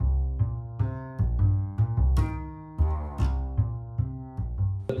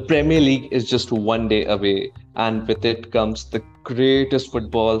Premier League is just one day away, and with it comes the greatest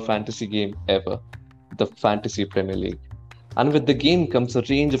football fantasy game ever, the Fantasy Premier League. And with the game comes a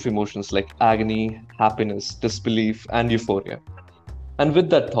range of emotions like agony, happiness, disbelief, and euphoria. And with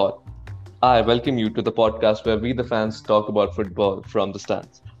that thought, I welcome you to the podcast where we, the fans, talk about football from the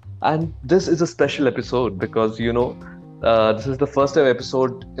stands. And this is a special episode because, this is the first ever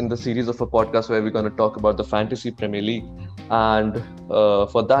episode in the series of a podcast where we're going to talk about the Fantasy Premier League. And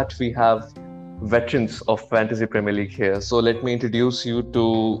for that, we have veterans of Fantasy Premier League here. So let me introduce you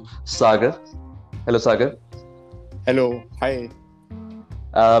to Sagar. Hello, Sagar. Hello, hi.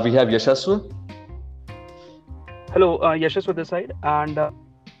 We have Yashaswa. Hello, Yashas with this side, and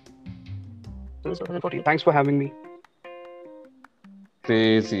thanks for having me.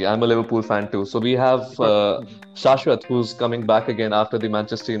 Crazy. I'm a Liverpool fan too. So we have Shashwat, who's coming back again after the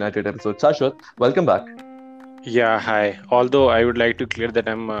Manchester United episode. Shashwat, welcome back. Yeah, hi. Although I would like to clear that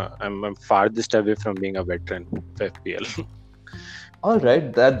I'm farthest away from being a veteran of FPL. All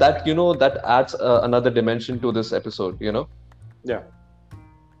right, that adds another dimension to this episode. Yeah.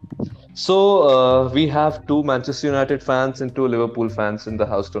 So we have two Manchester United fans and two Liverpool fans in the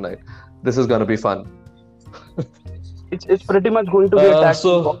house tonight. This is gonna be fun. It's pretty much going to be a tag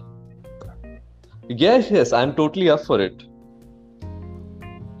team. Yes, I'm totally up for it.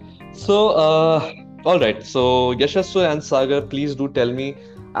 So, all right. So, Yashaswa and Sagar, please do tell me,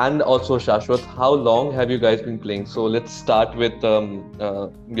 and also Shashwat, how long have you guys been playing? So, let's start with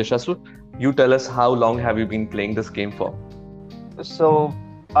Yashaswa. You tell us how long have you been playing this game for? So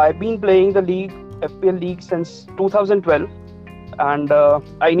I've been playing the league, FPL league, since 2012, and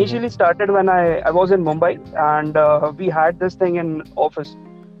I initially started when I was in Mumbai, and we had this thing in office.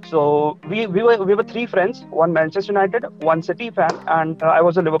 So we were three friends, one Manchester United, one City fan, and I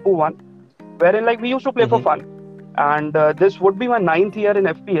was a Liverpool one, wherein like we used to play for fun. And this would be my ninth year in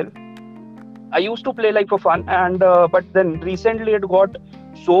FPL. I used to play like for fun, and but then recently it got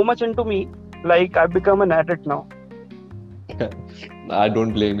so much into me, like I've become an addict now. I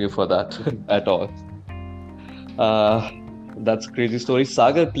don't blame you for that at all. That's a crazy story.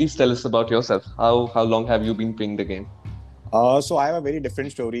 Sagar, please tell us about yourself. How long have you been playing the game? So I have a very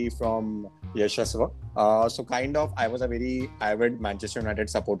different story from Yashaswa. I was a very avid Manchester United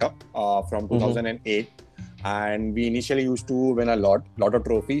supporter from 2008, and we initially used to win a lot of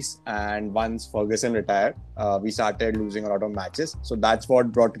trophies. And once Ferguson retired, we started losing a lot of matches. So that's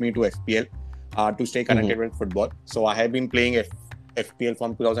what brought me to FPL. To stay connected with football. So I have been playing FPL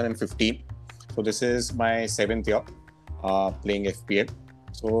from 2015. So this is my 7th year playing FPL.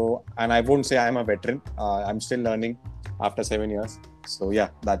 So, and I won't say I'm a veteran. I'm still learning after 7 years. So yeah,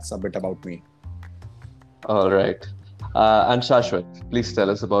 that's a bit about me. All right. And Shashwat, please tell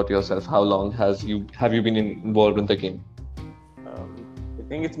us about yourself. How long have you been involved in the game? I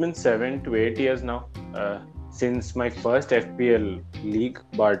think it's been 7 to 8 years now since my first FPL league,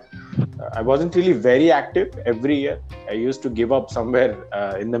 but I wasn't really very active every year. I used to give up somewhere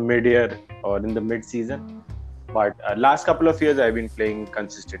in the mid-year or in the mid-season. But last couple of years, I've been playing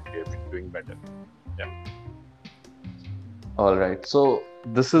consistently. I've been doing better. Yeah. All right. So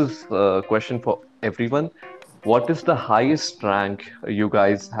this is a question for everyone. What is the highest rank you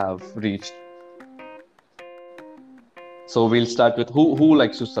guys have reached? So we'll start with who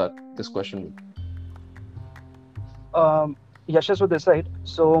likes to start this question? Yashas with this side.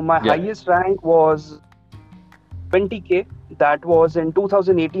 So my Yeah. highest rank was 20k. That was in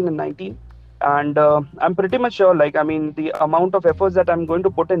 2018 and 19. And I'm pretty much sure, like, I mean, the amount of efforts that I'm going to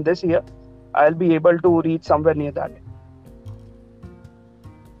put in this year, I'll be able to reach somewhere near that.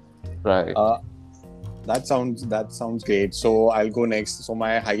 Right. That sounds great. So I'll go next. So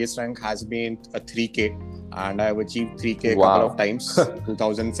my highest rank has been a 3k, and I've achieved 3k a couple of times,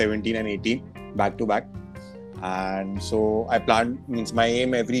 2017 and 18, back to back. And so I plan, means my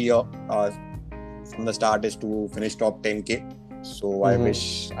aim every year from the start is to finish top 10k. So I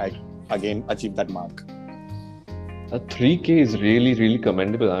wish I again achieve that mark. A 3K is really, really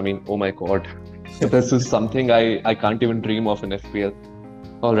commendable. I mean, oh my God. This is something I can't even dream of in FPL.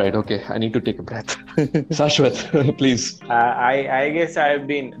 All right, okay. I need to take a breath. Shashwat, please. I guess I've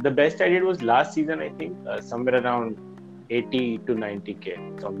been, the best I did was last season, I think, somewhere around 80 to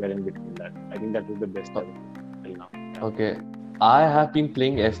 90k, somewhere in between that. I think that was the best ever till now. Yeah. Okay. I have been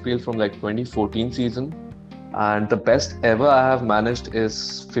playing FPL from like 2014 season, and the best ever I have managed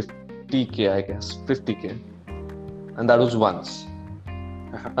is 50k, I guess. 50k. And that was once.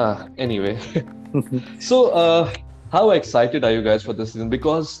 Anyway. So, how excited are you guys for this season?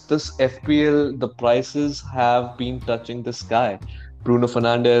 Because this FPL, the prices have been touching the sky. Bruno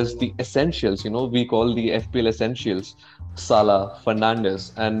Fernandes, the essentials, we call the FPL essentials, Salah,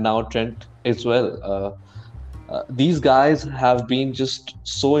 Fernandes, and now Trent as well. These guys have been just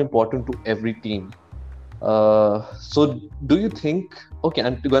so important to every team. So do you think, okay,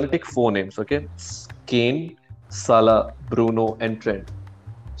 I'm going to take four names, okay? Kane, Salah, Bruno, and Trent.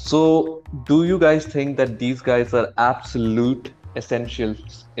 So do you guys think that these guys are absolute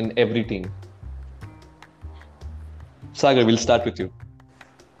essentials in every team? Sagar, we'll start with you.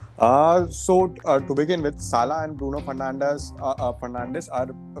 To begin with, Salah and Bruno Fernandes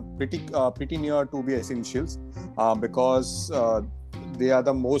are pretty near to be essentials because they are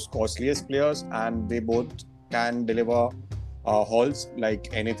the most costliest players and they both can deliver hauls like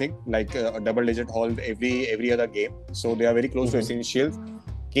anything, like a double-digit haul every other game. So they are very close to essentials.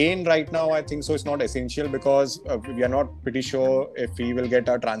 Kane right now, I think so, it's not essential because we are not pretty sure if he will get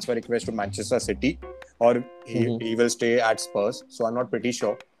a transfer request to Manchester City or he will stay at Spurs. So I'm not pretty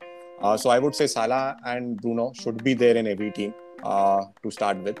sure. So I would say Salah and Bruno should be there in every team to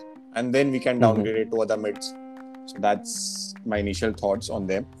start with. And then we can downgrade it to other mids. So that's my initial thoughts on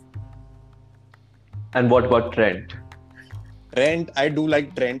them. And what about Trent? Trent, I do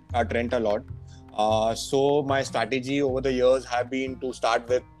like Trent a lot. So my strategy over the years have been to start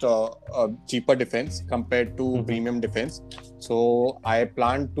with a cheaper defense compared to premium defense. So I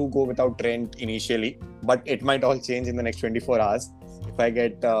plan to go without Trent initially, but it might all change in the next 24 hours. If I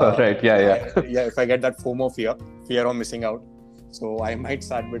get if I get that FOMO fear of missing out, so I might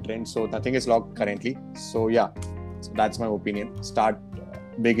start with Trent. So nothing is locked currently. So yeah, so that's my opinion. Start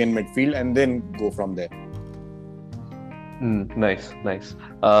big in midfield and then go from there. Nice.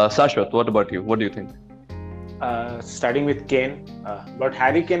 Sashwat, what about you? What do you think? Starting with Kane, but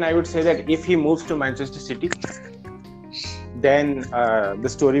Harry Kane, I would say that if he moves to Manchester City, then the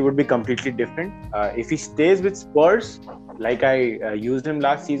story would be completely different. If he stays with Spurs, like I used him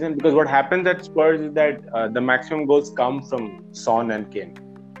last season, because what happens at Spurs is that the maximum goals come from Son and Kane.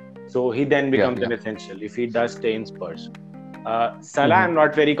 So he then becomes an essential if he does stay in Spurs. Salah, I'm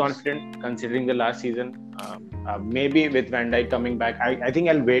not very confident considering the last season. Maybe with Van Dijk coming back, I think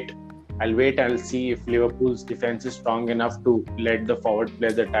I'll wait. I'll see if Liverpool's defense is strong enough to let the forward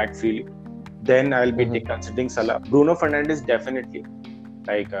players attack freely. Then I'll be considering Salah. Bruno Fernandes definitely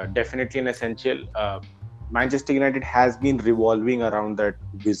an essential. Manchester United has been revolving around that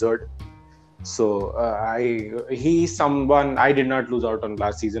wizard. So he's someone I did not lose out on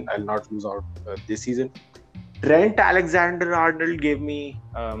last season. I'll not lose out this season. Trent Alexander-Arnold gave me.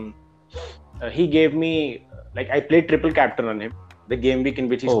 He gave me I played triple captain on him. The game week in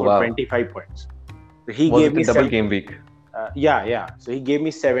which he scored 25 points. So he gave me double game week. So he gave me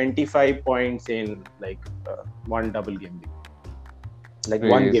 75 points in one double game week,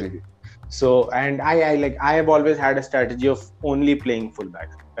 one game week. So and I have always had a strategy of only playing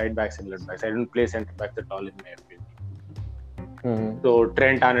fullbacks, right backs and left backs. I don't play centre backs at all in my FPL. So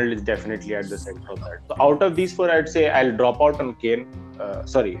Trent Arnold is definitely at the center of that. So out of these four, I'd say I'll drop out on Kane. I'll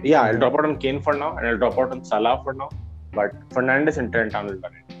drop out on Kane for now, and I'll drop out on Salah for now. But Fernandes and Trent Arnold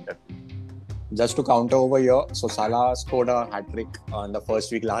are in, definitely. Just to counter over here, so Salah scored a hat trick in the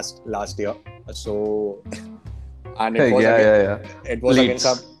first week last year. So and it was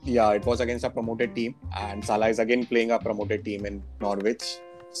it was against a promoted team, and Salah is again playing a promoted team in Norwich.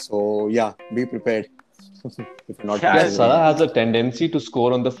 So yeah, be prepared. Salah has a tendency to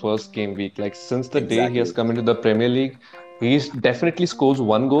score on the first game week. Since the day he has come into the Premier League, he definitely scores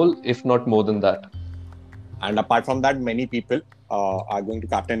one goal, if not more than that. And apart from that, many people are going to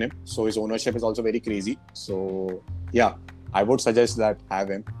captain him. So his ownership is also very crazy. So yeah, I would suggest that have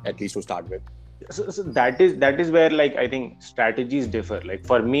him at least to start with. So that is where I think strategies differ.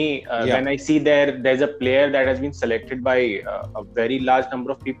 For me, when I see there's a player that has been selected by a very large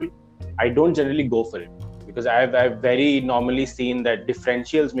number of people, I don't generally go for it because I've very normally seen that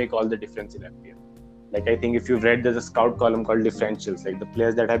differentials make all the difference in FPL. I think if you've read, there's a scout column called differentials, the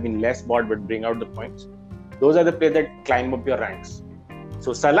players that have been less bought but bring out the points. Those are the players that climb up your ranks.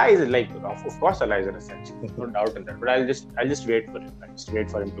 So Salah is of course Salah is an essential, no doubt in that. But I'll just wait for him. I'll just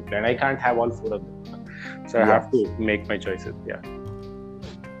wait for him to play, and I can't have all four of them. So I have to make my choices. Yeah.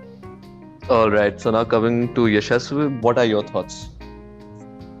 All right. So now coming to Yashasvi, what are your thoughts?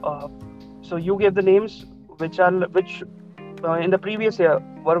 So you gave the names which in the previous year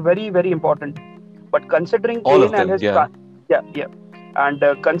were very, very important. But considering all Kane of them, and his and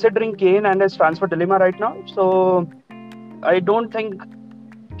considering Kane and his transfer dilemma right now, so I don't think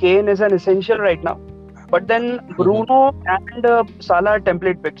Kane is an essential right now. But then Bruno and Salah are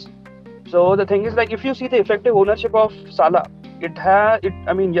template picks. So the thing is, if you see the effective ownership of Salah,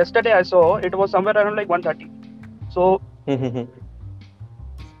 yesterday I saw it was somewhere around 130. So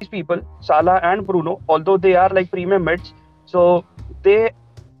people, Salah and Bruno, although they are like premium mids, so they're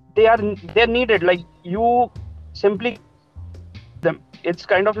needed. Like you simply them. It's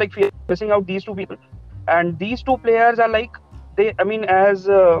kind of like missing out these two people, and these two players are like they. I mean, as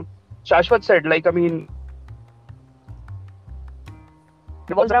Shashwat said, like I mean,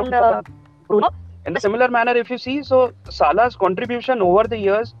 revolves around Bruno. In the similar manner, if you see, so Salah's contribution over the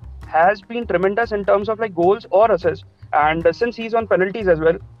years has been tremendous in terms of like goals or assists, and since he's on penalties as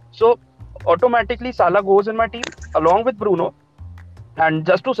well, so automatically Salah goes in my team along with Bruno. And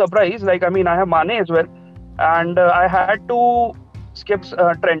just to surprise, like I mean, I have Mane as well, and I had to skip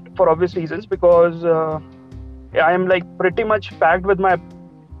Trent for obvious reasons because I am like pretty much packed with my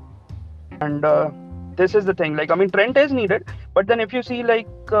and this is the thing. Like I mean, Trent is needed, but then if you see like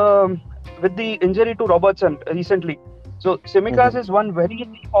with the injury to Robertson recently, so Tsimikas is one very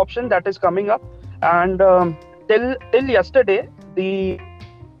cheap option that is coming up, and till yesterday the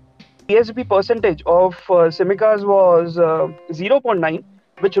PSB percentage of Tsimikas was 0.9,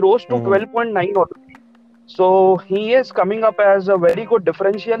 which rose to 12.9 already. So he is coming up as a very good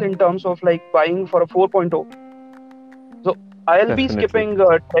differential in terms of like buying for a 4.0. So I'll be skipping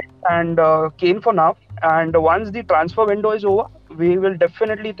Trent and Kane for now. And once the transfer window is over, we will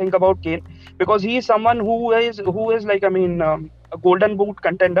definitely think about Kane because he is someone who is like I mean a golden boot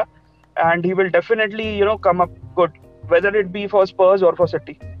contender, and he will definitely come up good, whether it be for Spurs or for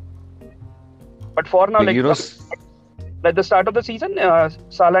City. But for now, like at the start of the season,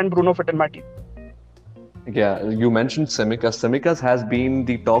 Salah and Bruno fit in my team. Yeah, you mentioned Tsimikas. Tsimikas has been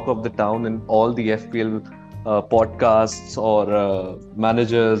the talk of the town in all the FPL podcasts or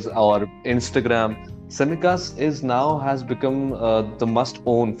managers or Instagram. Tsimikas has become the must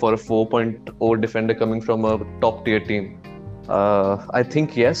own for a 4.0 defender coming from a top tier team. I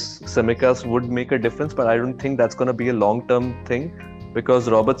think yes, Tsimikas would make a difference, but I don't think that's going to be a long term thing because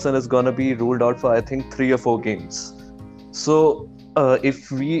Robertson is going to be ruled out for I think 3 or 4 games. So if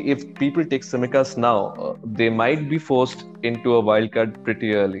people take Tsimikas now, they might be forced into a wild card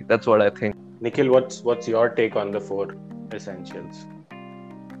pretty early. That's what I think. Nikhil, what's your take on the 4 essentials?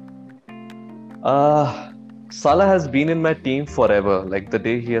 Salah has been in my team forever. Like the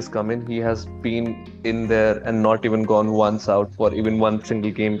day he has come in, he has been in there and not even gone once out for even one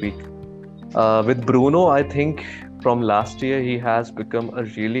single game week. With Bruno, I think from last year he has become a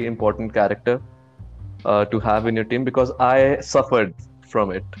really important character to have in your team because I suffered from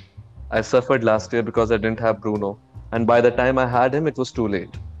it. I suffered last year because I didn't have Bruno, and by the time I had him, it was too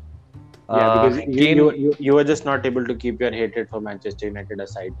late. Yeah, because you were just not able to keep your hatred for Manchester United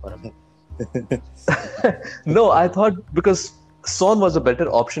aside for a minute. No, I thought because Son was a better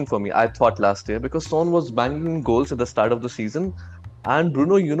option for me. I thought last year because Son was banging goals at the start of the season, and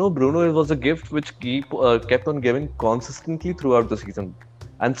Bruno was a gift which kept on giving consistently throughout the season,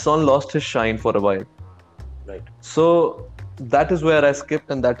 and Son lost his shine for a while. Right. So that is where I skipped,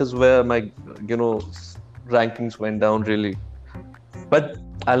 and that is where my rankings went down really. But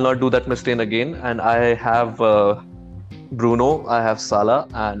I'll not do that mistake again, and I have Bruno, I have Salah,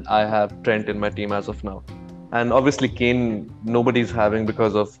 and I have Trent in my team as of now. And obviously Kane, nobody's having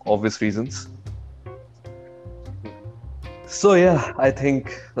because of obvious reasons. So yeah, I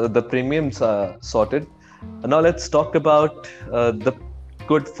think the premiums are sorted. Now let's talk about the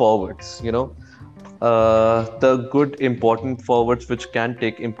good forwards, the good important forwards which can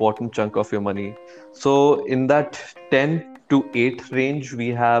take important chunk of your money. So in that 10 to 8 range, we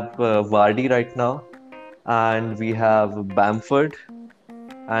have Vardy right now, and we have Bamford,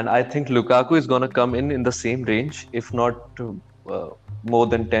 and I think Lukaku is going to come in the same range, if not more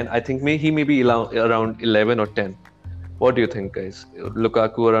than 10. I think he may be around 11 or 10. What do you think, guys?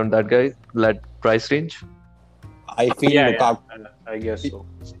 Lukaku around that price range? I feel Lukaku. Yeah, I guess so.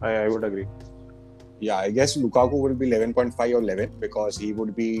 I would agree. Yeah, I guess Lukaku will be 11.5 or 11 because he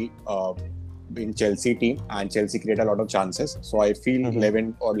would be in Chelsea team and Chelsea create a lot of chances. So I feel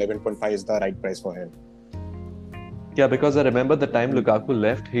 11 or 11.5 is the right price for him. Yeah, because I remember the time Lukaku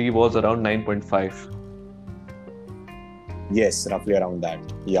left, he was around 9.5. Yes, roughly around that.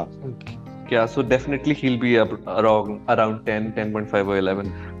 Yeah. Yeah, so definitely he'll be around 10, 10.5 or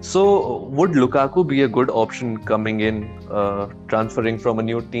 11. So would Lukaku be a good option coming in, transferring from a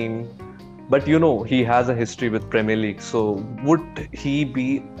new team? But he has a history with Premier League. So would he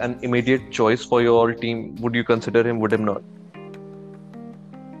be an immediate choice for your team? Would you consider him? Would him not?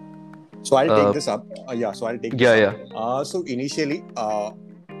 So I'll take this up. So initially,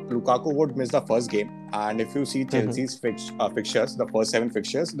 Lukaku would miss the first game, and if you see Chelsea's fixtures, the first 7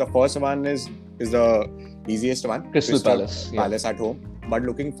 fixtures, the first one is the easiest one. Crystal Palace at home. But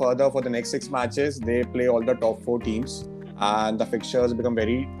looking further for the next 6 matches, they play all the top 4 teams, and the fixtures become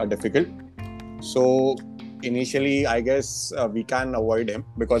very difficult. So initially, I guess we can avoid him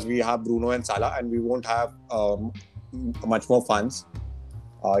because we have Bruno and Salah, and we won't have much more funds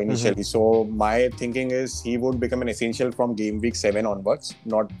initially. So my thinking is he would become an essential from game week 7 onwards,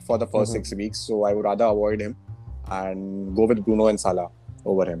 not for the first 6 weeks. So I would rather avoid him and go with Bruno and Salah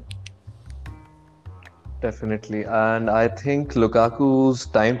over him. Definitely. And I think Lukaku's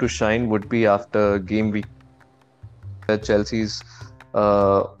time to shine would be after game week, where Chelsea's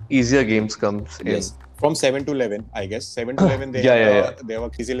easier games comes in. Yes, from 7 to 11, I guess. 7 to 11, they have a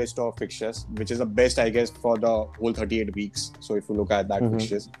crazy list of fixtures, which is the best, I guess, for the whole 38 weeks. So if you look at that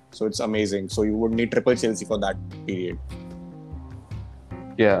fixtures, so it's amazing. So you would need triple Chelsea for that period.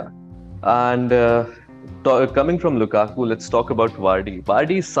 Yeah. And coming from Lukaku, let's talk about Vardy.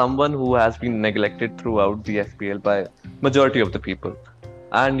 Vardy is someone who has been neglected throughout the FPL by majority of the people.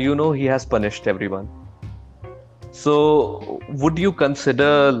 And he has punished everyone. So, would you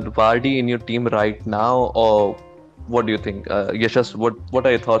consider Vardy in your team right now, or what do you think? Yashas, what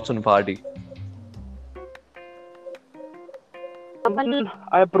are your thoughts on Vardy?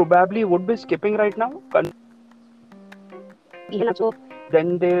 I probably would be skipping right now. So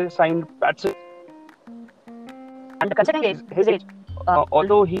then they signed Patson. And considering his age,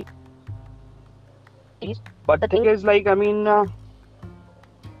 although he is, but the thing is, like, I mean,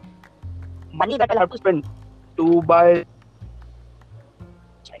 money that I'll have to spend to buy it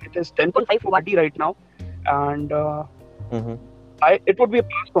is 10.5 for Vardy right now, and it would be a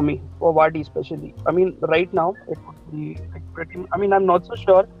pass for me for Vardy especially. I mean, right now it would be like pretty. I mean, I'm not so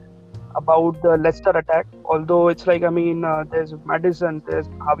sure about the Leicester attack, although it's like, I mean, there's Maddison, there's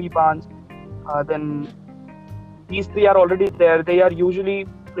Harvey Barnes, then these three are already there. They are usually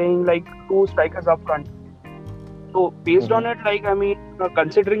playing like two strikers up front. So based on it, like, I mean,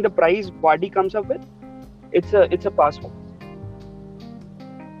 considering the price Vardy comes up with, it's a pass for me.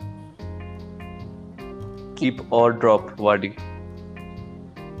 Keep or drop Vardy?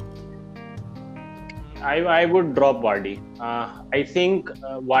 I would drop Vardy. I think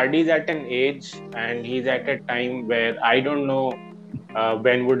Vardy is at an age and he's at a time where I don't know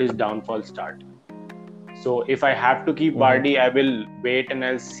when would his downfall start. So if I have to keep Vardy, I will wait and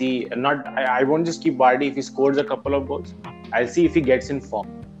I'll see. I won't just keep Vardy if he scores a couple of goals. I'll see if he gets in form.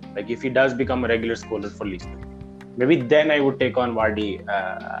 Like if he does become a regular scorer for Leicester. Maybe then I would take on Vardy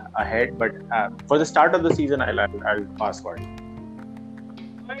ahead. But for the start of the season, I'll pass Vardy.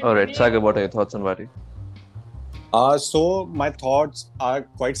 All right, Sagar, what are your thoughts on Vardy? So my thoughts are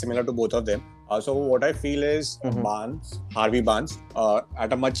quite similar to both of them. So what I feel is Harvey Barnes,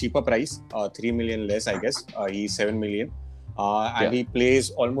 at a much cheaper price, 3 million less, I guess. He's 7 million, and he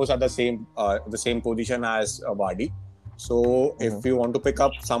plays almost at the same position as Vardy. So if you want to pick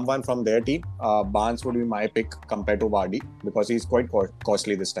up someone from their team, Barnes would be my pick compared to Vardy because he's quite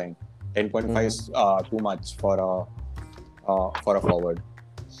costly this time. 10.5 is too much for a forward.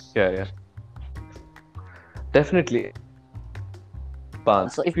 Yeah. Definitely.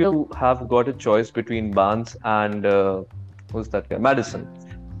 Barnes. So if you have got a choice between Barnes and who's that guy? Maddison,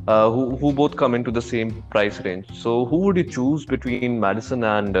 who both come into the same price range. So who would you choose between Maddison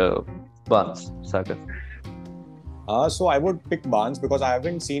and Barnes, Sagar? So I would pick Barnes because I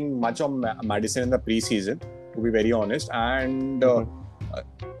haven't seen much of Maddison in the preseason, to be very honest. And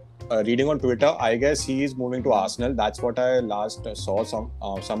reading on Twitter, I guess he is moving to Arsenal. That's what I last saw,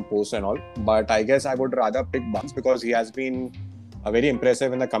 some posts and all. But I guess I would rather pick Barnes because he has been very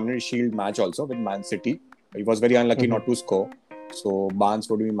impressive in the Community Shield match also with Man City. He was very unlucky not to score. So Barnes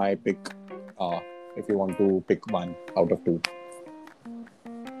would be my pick if you want to pick one out of two.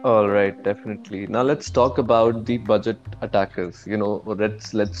 All right, definitely. Now let's talk about the budget attackers.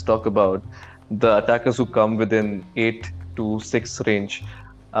 Let's talk about the attackers who come within 8 to 6 range.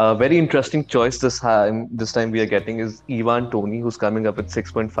 Very interesting choice this time we are getting is Ivan Toney, who's coming up with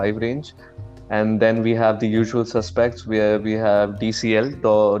 6.5 range. And then we have the usual suspects where we have DCL,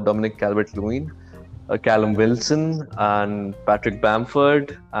 Dominic Calvert-Lewin, Callum Wilson, and Patrick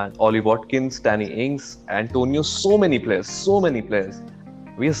Bamford, and Ollie Watkins, Danny Ings, Antonio. So many players.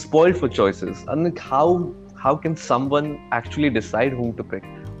 We are spoiled for choices. And how can someone actually decide whom to pick?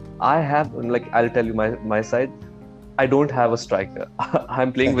 I'll tell you my side. I don't have a striker.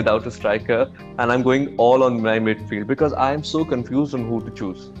 I'm playing without a striker, and I'm going all on my midfield because I'm so confused on who to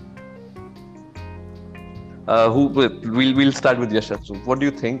choose. We'll start with Yashas. What do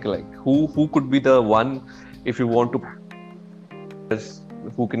you think? Like who could be the one if you want to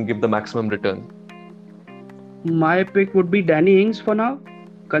who can give the maximum return? My pick would be Danny Ings for now,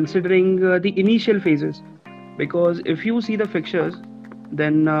 considering the initial phases. Because if you see the fixtures,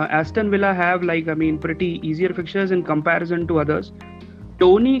 Then Aston Villa have pretty easier fixtures in comparison to others.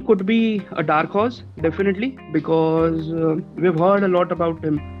 Tony could be a dark horse, definitely, because we've heard a lot about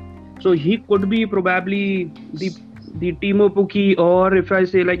him. So he could be probably the Timo Pukki, or if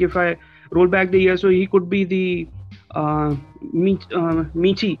I roll back the year, so he could be the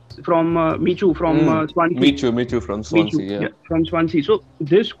Michu from Swansea. Michu from Michu, Swansea, yeah. yeah, from Swansea. So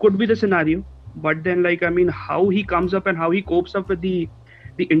this could be the scenario, but then how he comes up and how he copes up with the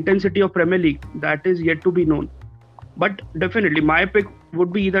intensity of Premier League, that is yet to be known. But definitely, my pick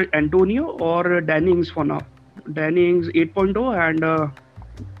would be either Antonio or Danny Ings for now. Danny Ings 8.0 and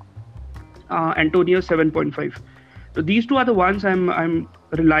Antonio 7.5. So these two are the ones I'm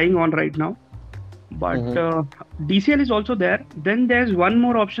relying on right now. But DCL is also there. Then there's one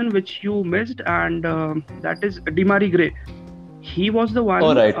more option which you missed, and that is Demari Gray. He was the one.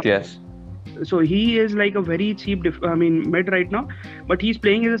 All right, yes. So he is like a very cheap, mid right now, but he's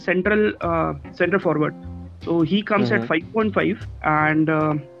playing as a center forward. So he comes at 5.5, and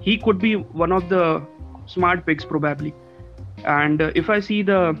he could be one of the smart picks probably. And if I see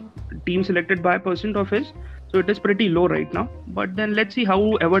the team selected by percent of his, so it is pretty low right now. But then let's see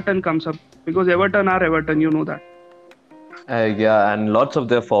how Everton comes up, because Everton are Everton, you know that. Yeah, and lots of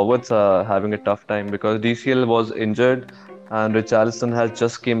their forwards are having a tough time because DCL was injured and Richarlison has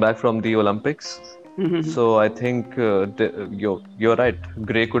just came back from the Olympics. So I think you're right.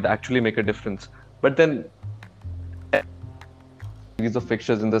 Gray could actually make a difference. But then these are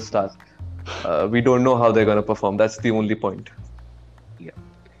fixtures in the start. We don't know how they're going to perform. That's the only point. Yeah.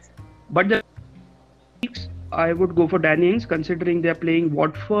 But the I would go for Danny Ings, considering they're playing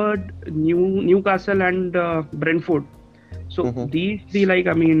Watford, Newcastle, and Brentford. So these three,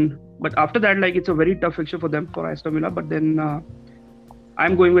 but after that, it's a very tough fixture for them, for Aston Villa. But then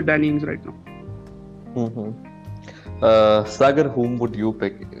I'm going with Danny Ings right now. Sagar, whom would you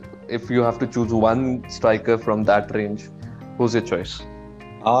pick if you have to choose one striker from that range? Who's your choice?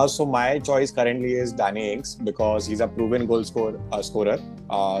 So my choice currently is Danny Ings because he's a proven goal scorer.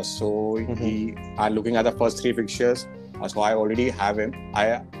 I'm looking at the first three fixtures. So I already have him.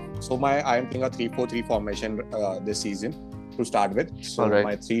 I am playing a 3-4-3 formation this season to start with. So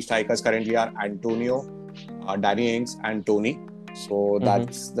my three strikers currently are Antonio, Danny Ings, and Tony. So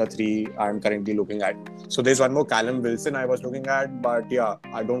that's the three I'm currently looking at. So there's one more Callum Wilson I was looking at, but yeah,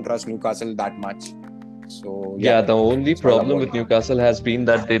 I don't trust Newcastle that much. So yeah, the only problem with Newcastle has been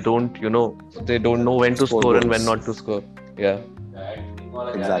that they don't know when to score and when not to score. Yeah.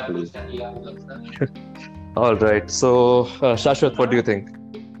 Exactly. All right. So, Shashwat, what do you think?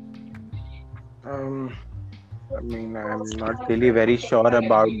 I'm not really very sure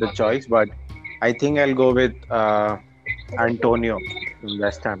about the choice, but I think I'll go with Antonio from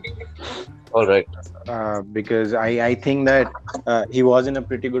West Ham. All right. Because I think that he was in a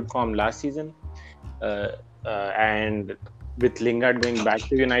pretty good form last season. And with Lingard going back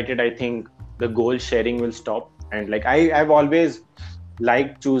to United, I think the goal sharing will stop. And I've always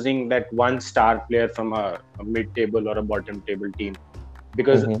liked choosing that one star player from a mid-table or a bottom-table team,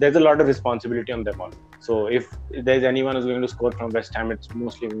 because there's a lot of responsibility on them all. So if there's anyone who's going to score from West Ham, it's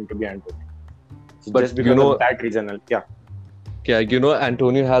mostly going to be Antonio. So but just because of that reason, yeah. Yeah,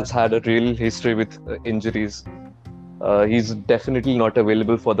 Antonio has had a real history with injuries. He's definitely not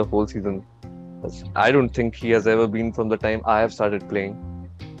available for the whole season. I don't think he has ever been from the time I have started playing.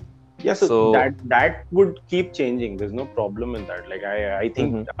 Yeah, so that would keep changing. There's no problem in that. I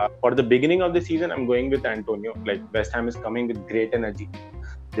think for the beginning of the season, I'm going with Antonio. West Ham is coming with great energy.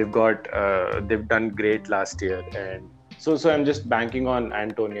 They've done great last year, and so I'm just banking on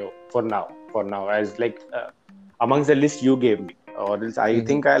Antonio for now. As amongst the list you gave me, or else I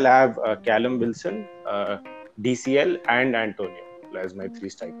think I'll have Callum Wilson, DCL, and Antonio as my three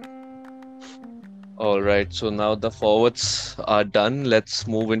strikers. All right, so now the forwards are done. Let's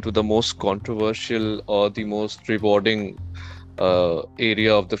move into the most controversial or the most rewarding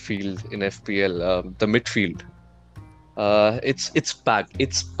area of the field in FPL, the midfield. It's packed.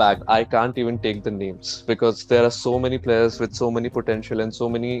 It's packed. I can't even take the names because there are so many players with so many potential and so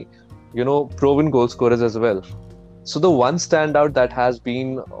many, proven goal scorers as well. So the one standout that has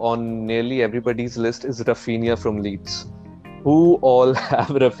been on nearly everybody's list is Rafinha from Leeds. Who all have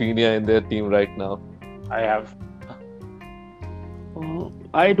Rafinha in their team right now? I have.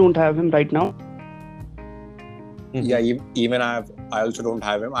 I don't have him right now. Yeah, even I also don't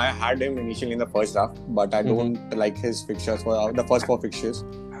have him. I had him initially in the first draft, but I don't like his fixtures for the first 4 fixtures,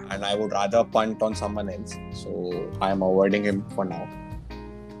 and I would rather punt on someone else. So I am avoiding him for now.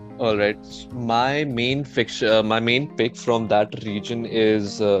 All right. My main pick from that region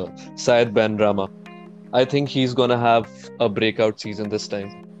is Syed Benrahma. I think he's gonna have a breakout season this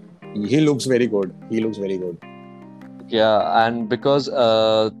time. He looks very good. He looks very good. Yeah, and because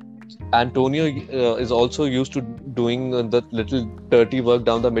Antonio is also used to doing the little dirty work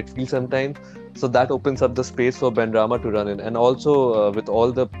down the midfield sometimes, so that opens up the space for Benrahma to run in. And also with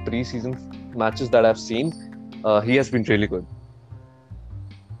all the preseason matches that I've seen, he has been really good.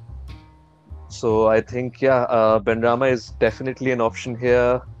 So I think Benrahma is definitely an option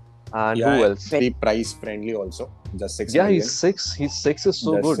here. And Yeah, who and else? very price friendly also. Just 6 Yeah, million. he's six. He's six is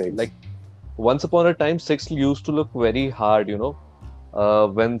so Just good. six. Like once upon a time, six used to look very hard, you know.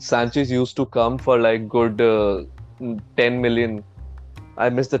 When Sanchez used to come for like good 10 million. I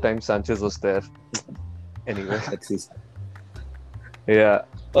miss the time Sanchez was there. Anyway, Let's see. yeah.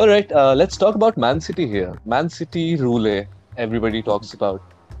 All right, let's talk about Man City here. Man City Rule, everybody talks about.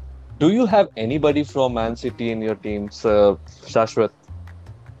 Do you have anybody from Man City in your teams, Shashwat?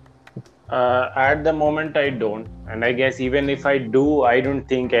 At the moment, I don't, and I guess even if I do, I don't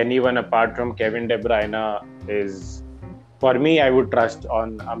think anyone apart from Kevin De Bruyne is. For me, I would trust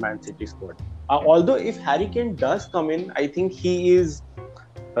on a Man City squad. Although if Harry Kane does come in, I think he is.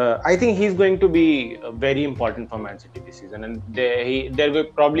 I think he's going to be very important for Man City this season, and they're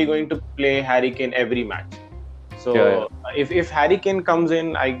probably going to play Harry Kane every match. So Yeah. if Harry Kane comes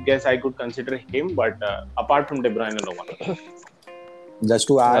in, I guess I could consider him. But apart from De Bruyne, no one. Just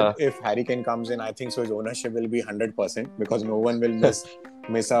to add, Yeah. if Harry Kane comes in, I think so his ownership will be 100% because no one will just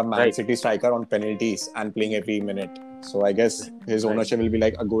miss a Man Right. City striker on penalties and playing every minute. So I guess his Right. ownership will be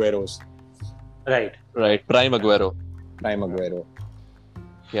like Aguero's, Right. Right, Prime Aguero. prime Aguero.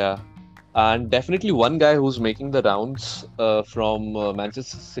 Yeah. And definitely one guy who's making the rounds from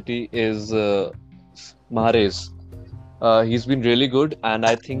Manchester City is Mahrez. He's been really good, and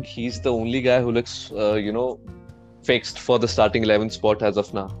I think he's the only guy who looks, fixed for the starting 11 spot as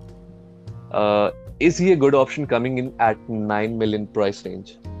of now. Is he a good option coming in at 9 million price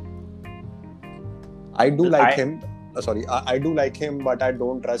range? I do like I- him. I do like him, but I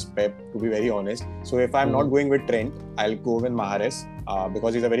don't trust Pep, to be very honest. So if I'm not going with Trent, I'll go with Mahrez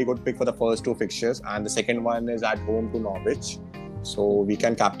because he's a very good pick for the first two fixtures, and the second one is at home to Norwich. So we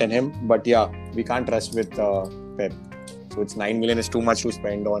can captain him, but yeah, we can't trust with Pep. So it's 9 million is too much to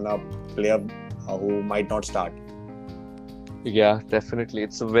spend on a player who might not start. Yeah, definitely.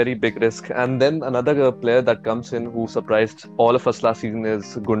 It's a very big risk. And then another player that comes in who surprised all of us last season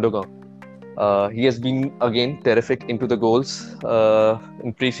is Gundogan. He has been again terrific into the goals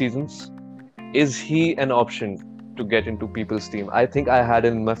in pre-seasons. Is he an option to get into people's team? I think I had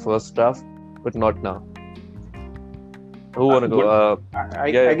him in my first draft, but not now. Who wanna go?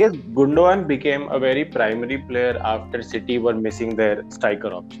 I guess Gundogan became a very primary player after City were missing their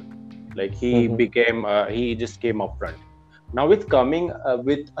striker option. Like he became, he just came up front. Now with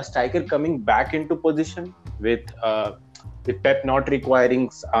a striker coming back into position with Pep not requiring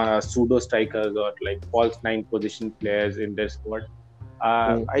pseudo strikers or like false nine position players in their squad,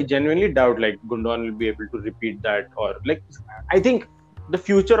 I genuinely doubt like Gundogan will be able to repeat that. Or like I think the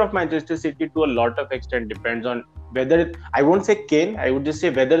future of Manchester City to a lot of extent depends on whether, I won't say Kane, I would just say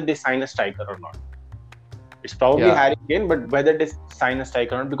whether they sign a striker or not. It's probably Harry Kane, but whether they sign a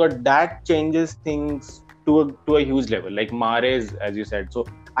striker or not, because that changes things to a huge level. Like Mahrez, as you said. So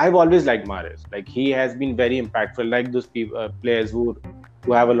I've always liked Mahrez. Like he has been very impactful, like those players who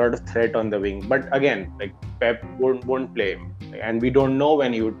have a lot of threat on the wing. But again, like Pep won't play him, and we don't know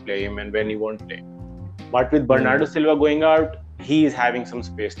when he would play him and when he won't play him. But with Bernardo Silva going out, he is having some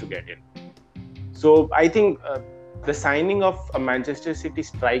space to get in. So I think the signing of a Manchester City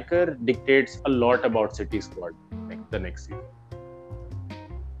striker dictates a lot about City's squad the next season.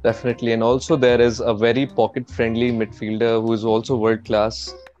 Definitely. And also there is a very pocket-friendly midfielder who is also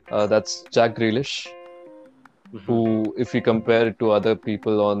world-class. That's Jack Grealish, who, if you compare it to other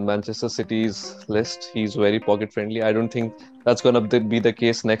people on Manchester City's list, he's very pocket-friendly. I don't think that's going to be the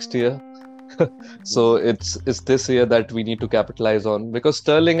case next year. So it's this year that we need to capitalize on, because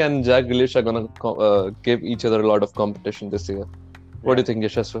Sterling and Jack Grealish are going to give each other a lot of competition this year. What do you think,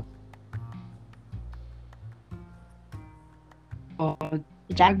 Yashaswa?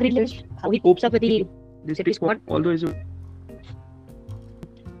 Jack Grealish, how he copes up with the City squad. Although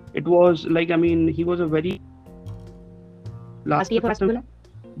it was like, I mean, he was a very Last year for Aston Villa.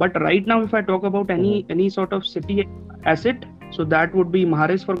 But right now, if I talk about any sort of City asset, so that would be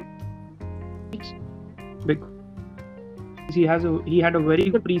Mahrez for because he had a very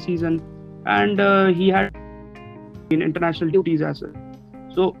good preseason, and he had in international duties as well.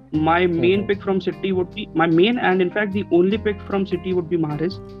 So my main pick from City would be and in fact the only pick from City would be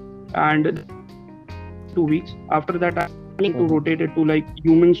Mahrez, and 2 weeks after that I'm planning to rotate it to like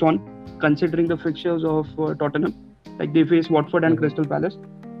Heung-min Son, considering the fixtures of Tottenham. Like they face Watford and Crystal Palace,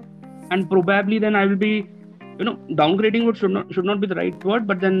 and probably then I will be, downgrading should not be the right word,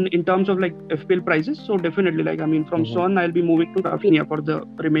 but then in terms of like FPL prices, so definitely like I mean from Son I'll be moving to Rafinha for the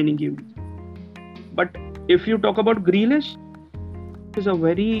remaining games. But if you talk about Grealish, is a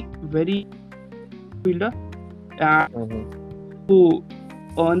very very fielder who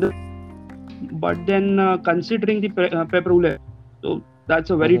earn the, but then considering the Pep rule, so that's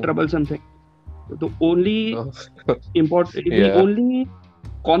a very troublesome thing. The only important, the only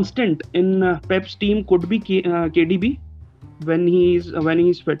constant in Pep's team could be KDB when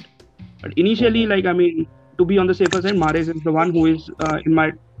he's fit. But initially, like I mean, to be on the safer side, Mahrez is the one who is in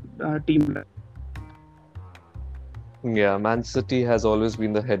my team. Yeah, Man City has always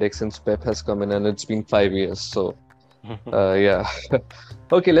been the headache since Pep has come in, and it's been 5 years. So, yeah.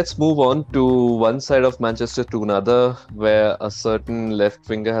 Okay, let's move on to one side of Manchester to another, where a certain left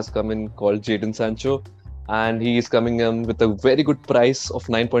winger has come in called Jadon Sancho, and he is coming in with a very good price of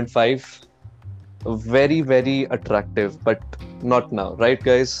 9.5. Very, very attractive, but not now, right,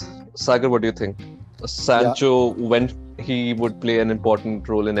 guys? Sagar, what do you think? Sancho, when he would play an important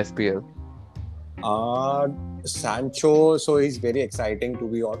role in FPL? Sancho, so he's very exciting to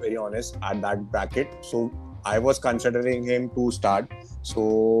be very honest at that bracket. So I was considering him to start.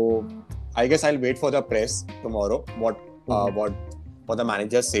 So I guess I'll wait for the press tomorrow. What the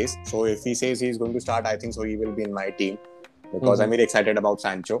manager says. So if he says he's going to start, I think so he will be in my team because I'm very excited about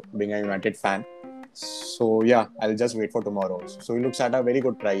Sancho, being a United fan. So yeah, I'll just wait for tomorrow. So he looks at a very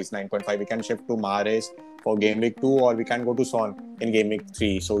good price, 9.5. We can shift to Mahrez for game week 2, or we can go to Son in game week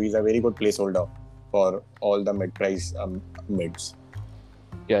 3. So he's a very good placeholder for all the mid-price mids.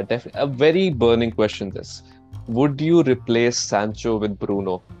 Yeah, definitely. A very burning question this. Would you replace Sancho with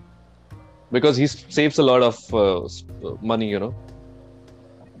Bruno? Because he saves a lot of money,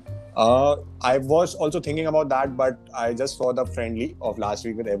 I was also thinking about that, but I just saw the friendly of last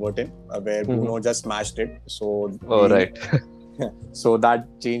week with Everton, where Bruno just smashed it. So right. So that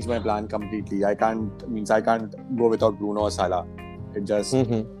changed my plan completely. I can't go without Bruno or Salah. It just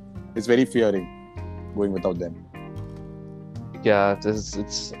it's very fearing going without them. Yeah,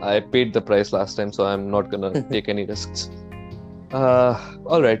 I paid the price last time, so I'm not gonna take any risks.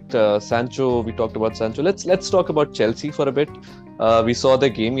 All right, Sancho. We talked about Sancho. Let's talk about Chelsea for a bit. We saw the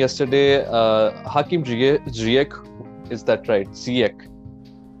game yesterday. Hakim Ziyech, is that right? Ziyech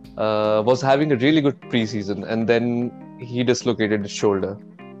was having a really good preseason, and then he dislocated his shoulder.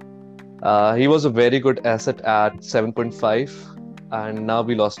 He was a very good asset at 7.5, and now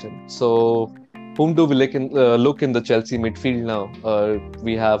we lost him. So, whom do we look in the Chelsea midfield now?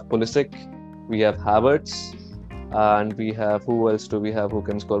 We have Pulisic, we have Havertz, and we have, who else do we have who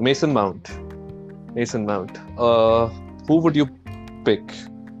can score? Mason Mount. Who would you pick,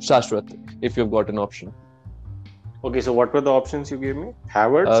 Shashwat, if you've got an option? Okay, so what were the options you gave me?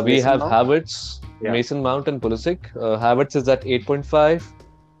 Havertz? We have Mount? Havertz, Mason Mount and Pulisic. Havertz is at 8.5,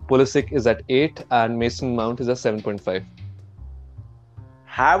 Pulisic is at 8, and Mason Mount is at 7.5.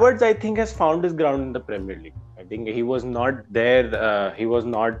 Havertz, I think, has found his ground in the Premier League. I think he was not there. He was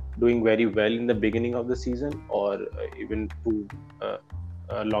not doing very well in the beginning of the season, or even to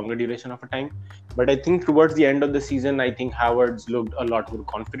a longer duration of a time. But I think towards the end of the season, I think Havertz looked a lot more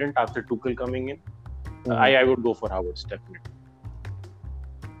confident after Tuchel coming in. I would go for Havertz, definitely.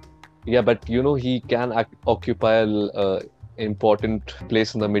 Yeah, but he can occupy an important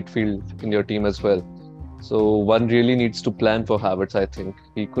place in the midfield in your team as well. So one really needs to plan for Havertz, I think.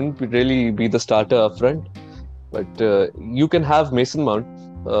 He couldn't really be the starter up front, but you can have Mason Mount.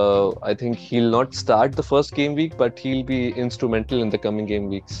 I think he'll not start the first game week, but he'll be instrumental in the coming game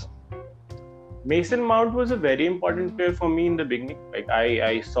weeks. Mason Mount was a very important player for me in the beginning. Like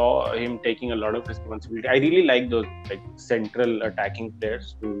I saw him taking a lot of responsibility. I really like those central attacking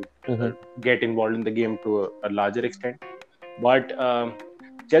players who get involved in the game to a larger extent. But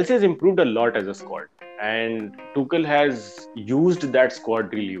Chelsea has improved a lot as a squad, and Tuchel has used that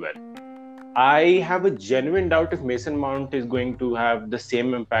squad really well. I have a genuine doubt if Mason Mount is going to have the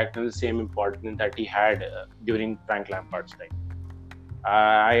same impact and the same importance that he had during Frank Lampard's time.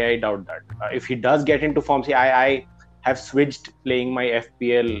 I doubt that. If he does get into form, I have switched playing my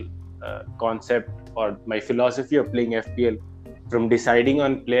FPL concept or my philosophy of playing FPL from deciding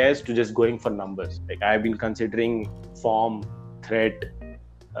on players to just going for numbers. Like I've been considering form, threat,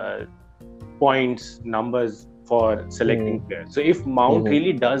 points, numbers for selecting players. So if Mount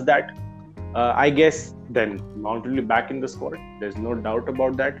really does that, I guess then Mount will be back in the squad. There's no doubt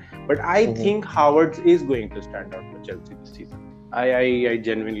about that. But I think Havertz is going to stand out for Chelsea this season. I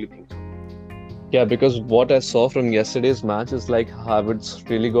genuinely think so. Yeah, because what I saw from yesterday's match is like Havertz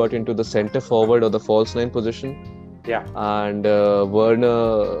really got into the center forward or the false nine position, Yeah. and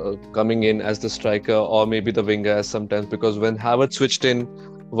Werner coming in as the striker or maybe the winger as sometimes, because when Havertz switched in,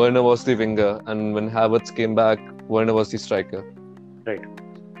 Werner was the winger, and when Havertz came back, Werner was the striker. Right.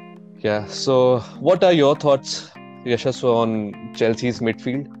 Yeah. So, what are your thoughts, Yashaswa, on Chelsea's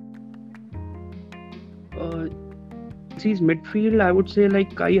midfield? Chelsea's midfield, I would say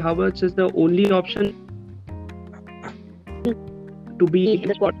like Kai Havertz is the only option to be in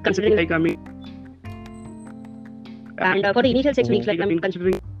the squad, considering like I mean, and for the initial 6 weeks, like I mean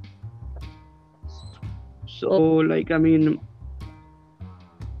considering. So like I mean,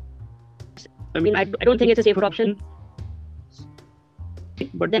 I don't think it's a safer option.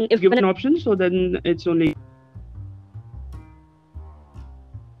 but Then if if given an option, so then it's only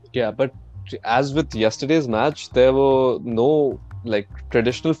Yeah, but as with yesterday's match, there were no like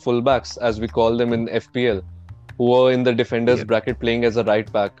traditional fullbacks, as we call them in FPL, who were in the defenders Yeah. bracket playing as a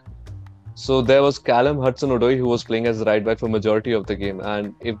right back. So there was Callum Hudson-Odoi who was playing as a right back for majority of the game,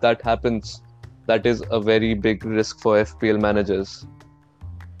 and if that happens, that is a very big risk for FPL managers.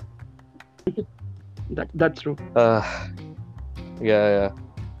 that's true. Yeah.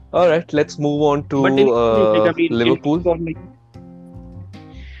 All right, let's move on to But in, like I mean, Liverpool. for, like,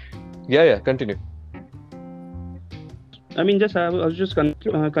 Yeah, continue. I mean, I was just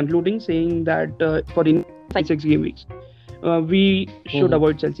concluding saying that for in 6 game weeks, we should Mhm.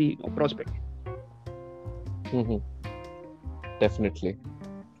 avoid Chelsea prospect. Mm-hmm. Definitely.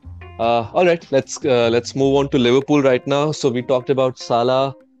 All right, let's move on to Liverpool right now. So we talked about Salah.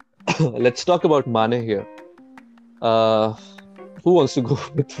 Let's talk about Mane here. Who wants to go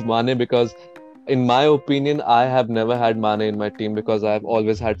with Mane? Because in my opinion, I have never had Mane in my team because I have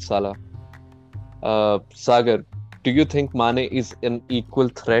always had Salah. Sagar, do you think Mane is an equal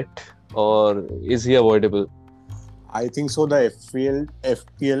threat or is he avoidable? I think so. The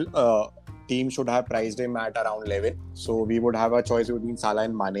FPL team should have priced him at around 11. So we would have a choice between Salah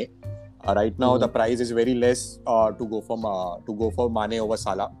and Mane. Right now, the price is very less to go for Mane over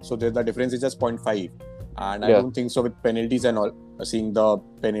Salah. So the difference is just 0.5. And I Yeah. don't think so with penalties and all. Seeing the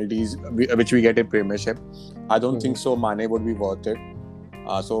penalties which we get in Premiership, I don't think so Mane would be worth it.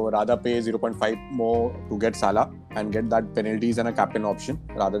 So rather pay 0.5 more to get Salah and get that penalties and a captain option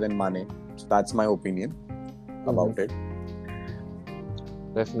rather than Mane. So that's my opinion about it.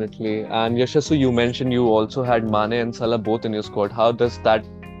 Definitely. And Yashasu, you mentioned you also had Mane and Salah both in your squad. How does that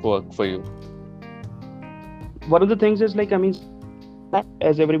work for you? One of the things is like I mean,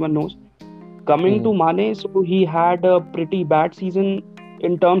 as everyone knows, coming to Mane, so he had a pretty bad season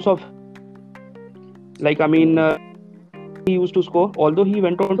in terms of like I mean, he used to score. Although he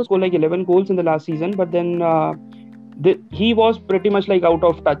went on to score like 11 goals in the last season, but then he was pretty much like out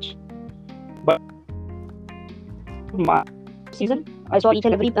of touch. But season, I saw each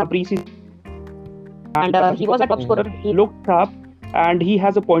and every preseason, and he was a top scorer. he looked sharp and he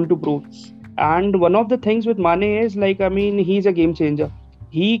has a point to prove. And one of the things with Mane is like I mean, he's a game changer.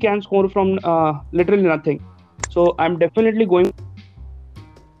 He can score from literally nothing. So I'm definitely going.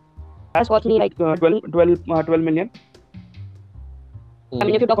 Has cost me like 12 million. I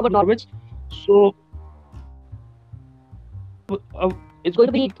mean, if you talk about Norwich, So it's going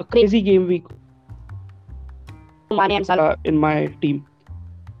to be a crazy game week Mane and Salah in my team.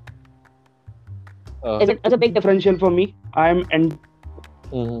 is a big difference. Differential for me.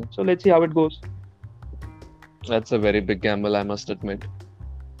 So let's see how it goes. That's a very big gamble, I must admit.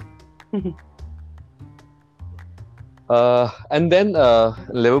 And then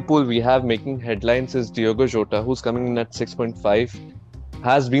Liverpool, we have making headlines is Diogo Jota, who's coming in at 6.5,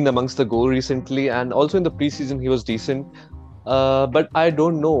 has been amongst the goal recently, and also in the preseason he was decent. But I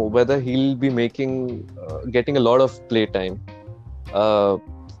don't know whether he'll be getting a lot of play time.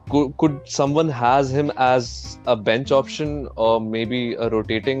 Could someone has him as a bench option or maybe a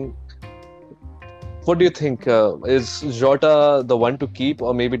rotating? What do you think? Is Jota the one to keep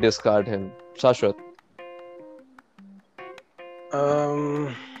or maybe discard him? Shashwat?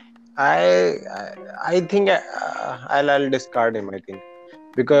 I think I'll discard him. I think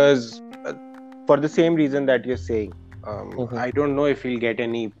because for the same reason that you're saying, I don't know if he'll get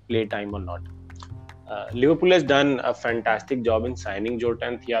any play time or not. Liverpool has done a fantastic job in signing Jota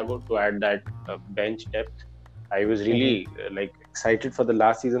and Thiago to add that bench depth. I was really excited for the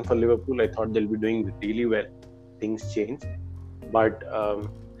last season for Liverpool. I thought they'll be doing really well. Things changed, but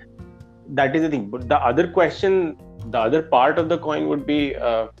that is the thing. But the other question, the other part of the coin would be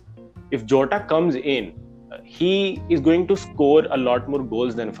if Jota comes in, he is going to score a lot more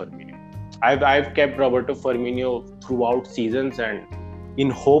goals than Firmino. I've kept Roberto Firmino throughout seasons, and in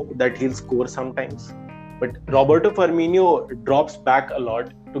hope that he'll score sometimes. But Roberto Firmino drops back a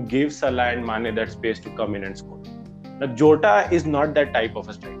lot to give Salah and Mane that space to come in and score. Now, Jota is not that type of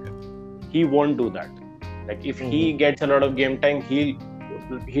a striker. He won't do that. Like if he gets a lot of game time, he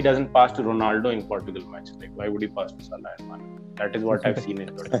doesn't pass to Ronaldo in Portugal matches. Like why would he pass to Salah and Mane? That is what I've seen in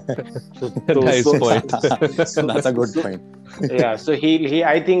Jota. Nice point. That's a good point. Yeah, so he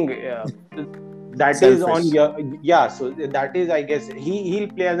I think that is on Selfish. your so that is, I guess, he'll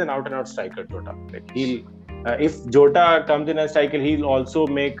play as an out and out striker, Jota. Like he'll if Jota comes in as striker, he'll also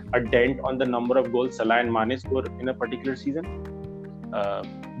make a dent on the number of goals Salah and Mane score in a particular season.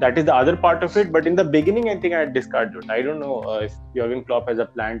 That is the other part of it. But in the beginning, I think I'd discard Jota. I don't know if Jurgen Klopp has a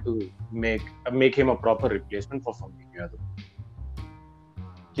plan to make him a proper replacement for Firmino.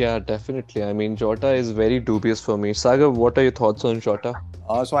 Yeah, definitely. I mean, Jota is very dubious for me. Sagar, what are your thoughts on Jota?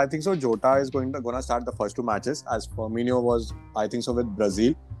 So I think so. Jota is gonna start the first two matches, as Firmino was, I think so, with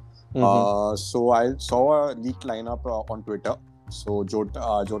Brazil. So I saw a leaked lineup on Twitter. So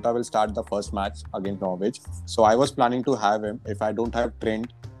Jota will start the first match against Norwich. So I was planning to have him. If I don't have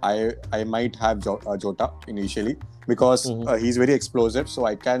Trent, I might have Jota initially, because he's very explosive. So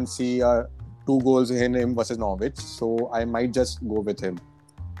I can see 2 goals in him versus Norwich. So I might just go with him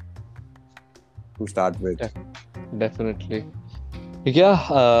to start with. Definitely.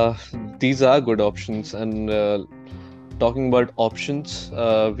 Yeah, these are good options. And talking about options,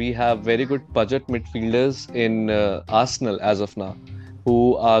 we have very good budget midfielders in Arsenal as of now,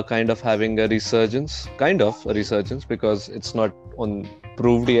 who are kind of having a resurgence, because it's not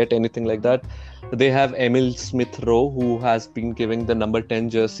proved yet, anything like that. They have Emil Smith-Rowe, who has been giving the number 10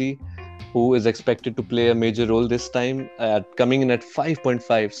 jersey, who is expected to play a major role this time, coming in at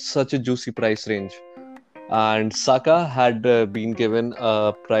 5.5, such a juicy price range. And Saka had been given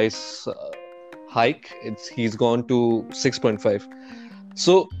a price hike. He's gone to 6.5.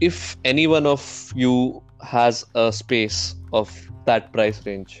 So if any one of you has a space of that price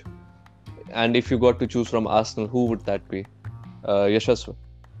range, and if you got to choose from Arsenal, who would that be? Yashaswa.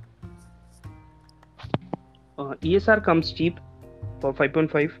 ESR comes cheap for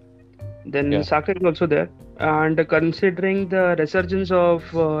 5.5. Then Saka is also there. And considering the resurgence of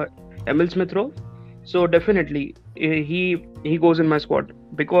Emil Smith-Rowe, so definitely he goes in my squad,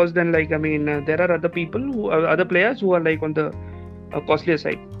 because then there are other players who are like on the costlier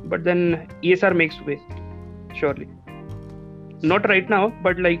side, but then ESR makes way, surely. Not right now,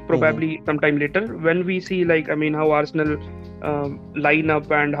 but probably sometime later, when we see how Arsenal line up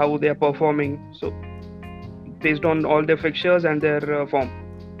and how they are performing. So based on all their fixtures and their form,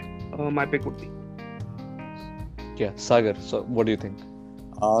 my pick would be. Yeah, Sagar, so what do you think?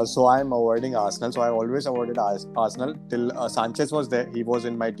 So I'm avoiding Arsenal. So I always avoided Arsenal till Sanchez was there. He was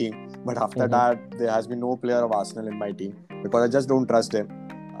in my team. But after that, there has been no player of Arsenal in my team, because I just don't trust them.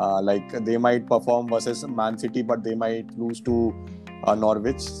 They might perform versus Man City, but they might lose to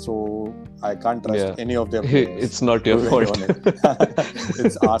Norwich. So I can't trust any of their players. It's not your fault.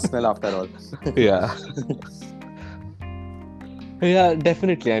 It's Arsenal after all. Yeah. Yeah,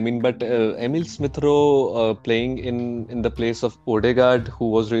 definitely. I mean, but Emil Smith-Rowe playing in the place of Odegaard, who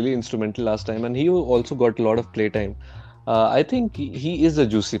was really instrumental last time, and he also got a lot of playtime. I think he is a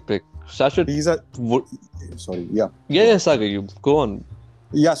juicy pick. Shashwat, He's a... Sorry, yeah. Yeah, Sagar, you go on.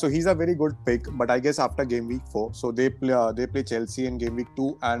 Yeah, so he's a very good pick, but I guess after game week 4, so they play Chelsea in game week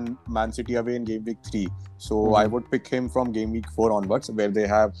 2 and Man City away in game week 3. So I would pick him from game week 4 onwards, where they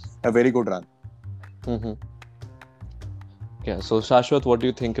have a very good run. Yeah, so Shashwat, what do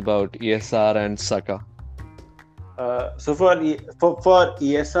you think about ESR and Saka? So for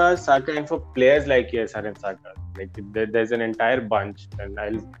ESR, Saka, and for players like ESR and Saka, there's an entire bunch, and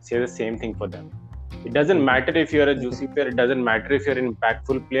I'll say the same thing for them. It doesn't matter if you're a juicy player. It doesn't matter if you're an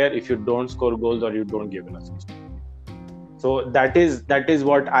impactful player. If you don't score goals or you don't give an assist. So that is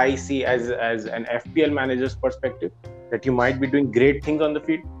what I see as an FPL manager's perspective. That you might be doing great things on the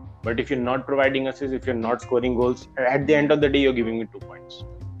field, but if you're not providing assists, if you're not scoring goals, at the end of the day, you're giving me 2 points.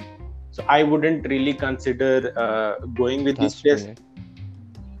 So I wouldn't really consider going with these players.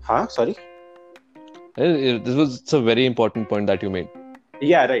 Sorry? It's a very important point that you made.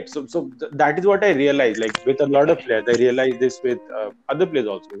 Yeah, right. So that is what I realized. With a lot of players, I realized this with other players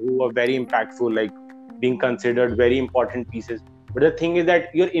also, who are very impactful, being considered very important pieces. But the thing is that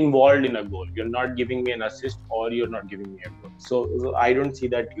you're involved in a goal. You're not giving me an assist, or you're not giving me a goal. So I don't see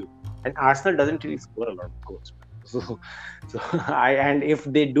that you. And Arsenal doesn't really score a lot of goals. And if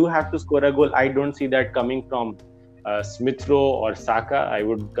they do have to score a goal, I don't see that coming from Smith-Rowe or Saka.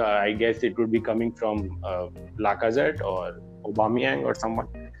 I guess it would be coming from Lacazette or Aubameyang or someone.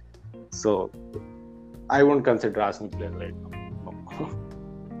 So I won't consider Arsenal players right now.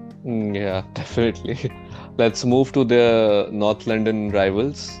 Yeah, definitely. Let's move to the North London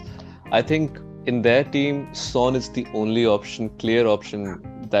rivals. I think in their team, Son is the only option, clear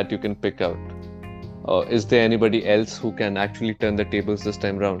option that you can pick out. Is there anybody else who can actually turn the tables this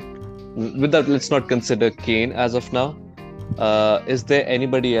time round? With that, let's not consider Kane as of now. Is there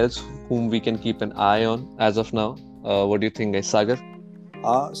anybody else whom we can keep an eye on as of now? What do you think, guys? Sagar?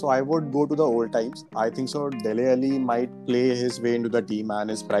 So I would go to the old times. I think so. Dele Alli might play his way into the team, and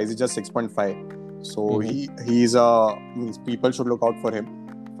his price is just 6.5. So Mm-hmm. he's means people should look out for him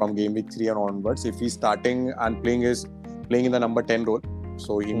from game week 3 and onwards. If he's starting and playing in the number 10 role,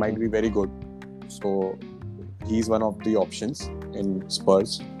 so he might be very good. So he's one of the options in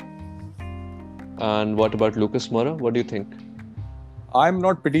Spurs. And what about Lucas Moura? What do you think? I'm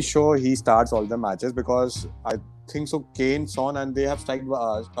not pretty sure he starts all the matches because I think so. Kane, Son, and they have signed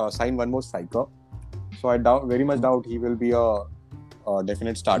one more striker. So I very much doubt he will be a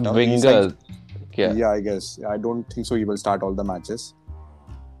definite starter. He's like, Winger, yeah. yeah, I guess. I don't think so. He will start all the matches.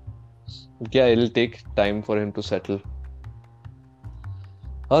 Yeah, it'll take time for him to settle.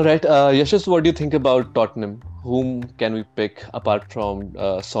 All right, Yashas, what do you think about Tottenham? Whom can we pick apart from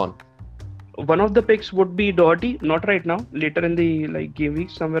Son? One of the picks would be Doherty, not right now, later in the game week,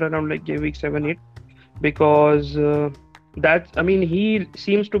 somewhere around game week 7-8, because he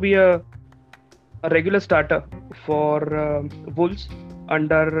seems to be a regular starter for Wolves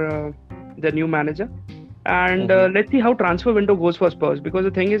under the new manager. And let's see how transfer window goes for Spurs, because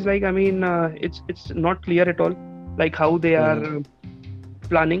the thing is it's not clear at all how they are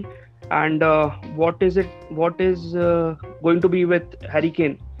planning, and what is going to be with Harry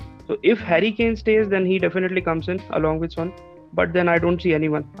Kane. So if Harry Kane stays, then he definitely comes in along with Son, but then I don't see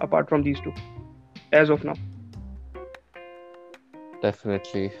anyone apart from these two as of now.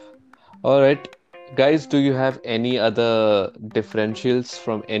 Definitely. All right, guys, do you have any other differentials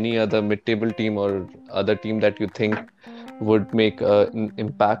from any other mid-table team or other team that you think would make an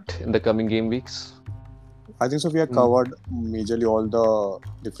impact in the coming game weeks? I think so. We have covered majorly all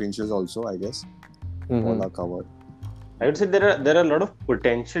the differentials also, I guess. All are covered. I would say there are a lot of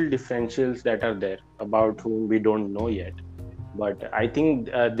potential differentials that are there about whom we don't know yet. But I think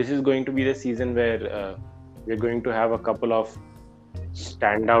this is going to be the season where we're going to have a couple of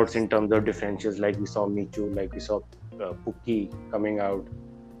standouts in terms of differentials, like we saw Michu, like we saw Pukki coming out.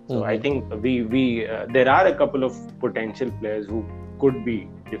 So I think we there are a couple of potential players who could be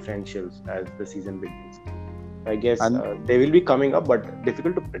differentials as the season begins. I guess they will be coming up, but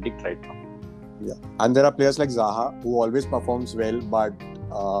difficult to predict right now. Yeah, and there are players like Zaha who always performs well, but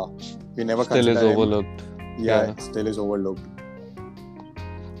we never still is overlooked. Yeah, still is overlooked.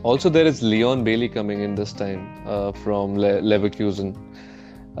 Also, there is Leon Bailey coming in this time from Leverkusen.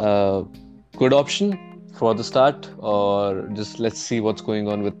 Good option for the start, or just let's see what's going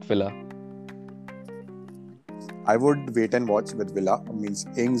on with Villa? I would wait and watch with Villa. Means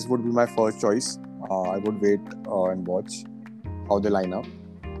Ings would be my first choice. I would wait and watch how they line up.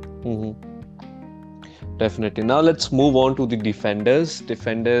 Definitely. Now let's move on to the defenders.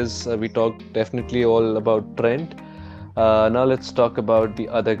 We talked definitely all about Trent. Now let's talk about the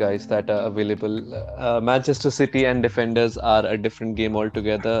other guys that are available. Manchester City and defenders are a different game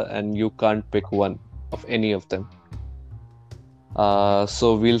altogether, and you can't pick one of any of them.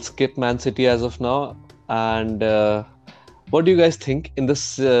 So we'll skip Man City as of now. And what do you guys think in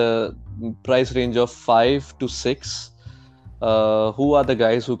this price range of 5 to 6? Who are the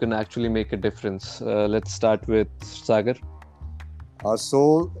guys who can actually make a difference? Let's start with Sagar.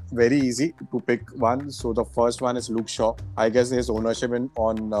 So very easy to pick one. So the first one is Luke Shaw. I guess his ownership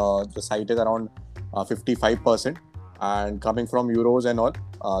on the site is around 55%, and coming from Euros and all.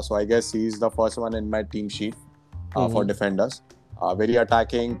 So I guess he's the first one in my team sheet for defenders. Very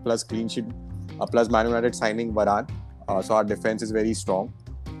attacking, plus clean sheet, plus Man United signing Varane. So our defense is very strong.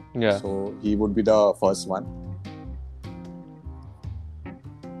 Yeah. So he would be the first one.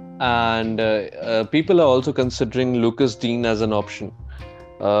 And people are also considering Lucas Dean as an option.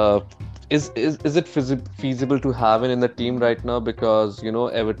 Is it feasible to have him in the team right now? Because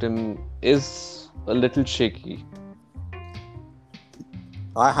Everton is a little shaky.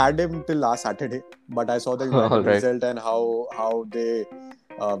 I had him till last Saturday, but I saw the United result and how they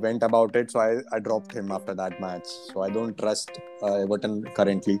went about it. So I dropped him after that match. So I don't trust Everton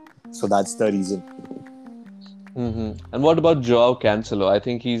currently. So that's the reason. And what about Joao Cancelo? I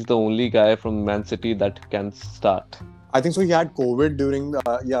think he's the only guy from Man City that can start. I think so. He had COVID during the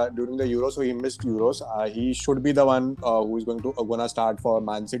Euros, so he missed Euros. He should be the one who is gonna start for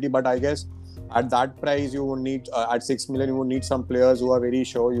Man City. But I guess at that price, you would need at 6 million, you would need some players who are very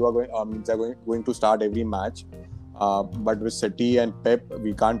sure you are going to start every match. But with City and Pep,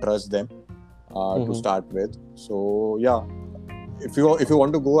 we can't trust them to start with. So yeah, if you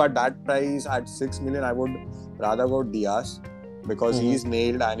want to go at that price at 6 million, I would rather go Diaz because he's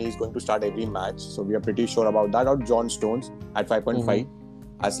nailed and he's going to start every match. So we are pretty sure about that. Or John Stones at 5.5.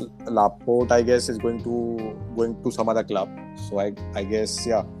 As Laporte, I guess, is going to some other club. So I guess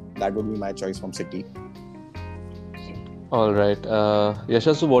that would be my choice from City. All right.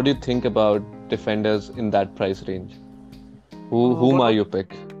 Yashasu, what do you think about defenders in that price range? Whom What are was your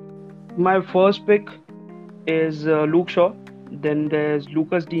pick? my first pick is Luke Shaw. Then there's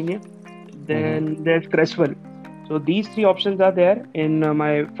Lucas Digne. Then there's Cresswell. So these three options are there in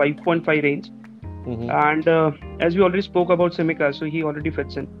my 5.5 range. And as we already spoke about Simica, so he already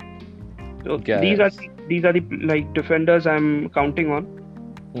fits in. So Yeah, these are the like defenders I'm counting on.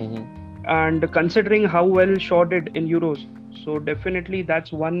 yeah. And considering how well Shaw did in Euros, so definitely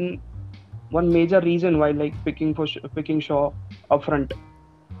that's one major reason why like picking Shaw up front.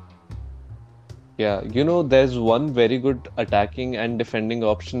 Yeah, there's one very good attacking and defending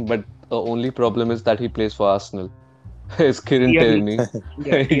option, but the only problem is that he plays for Arsenal. It's Kieran Tierney, Tierney.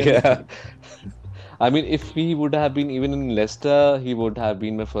 yeah, Tierney. Yeah. I mean, if he would have been even in Leicester, he would have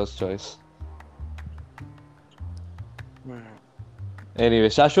been my first choice. Anyway,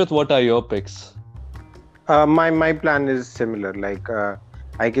 Shashwat, what are your picks? My plan is similar. Like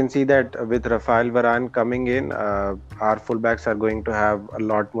I can see that with Rafael Varane coming in, our fullbacks are going to have a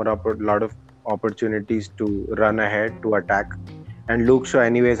lot of opportunities to run ahead to attack. And Luke Shaw,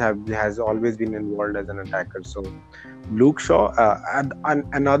 anyways, has always been involved as an attacker. So Luke Shaw. And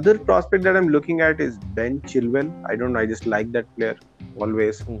another prospect that I'm looking at is Ben Chilwell. I don't know. I just like that player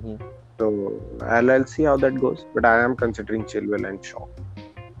always. So I'll see how that goes. But I am considering Chilwell and Shaw.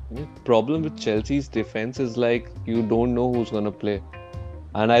 The problem with Chelsea's defense is like you don't know who's gonna play,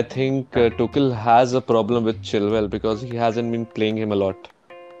 and I think Tuchel has a problem with Chilwell because he hasn't been playing him a lot.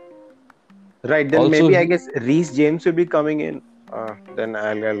 Right, then Also, maybe I guess Reece James will be coming in. Then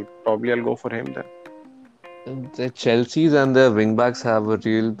I'll probably go for him then. the Chelsea's and their wingbacks have a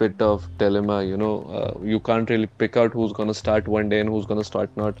real bit of dilemma. You can't really pick out who's gonna start one day and who's gonna start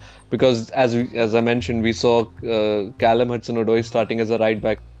not, because as I mentioned, we saw Callum Hudson-Odoi starting as a right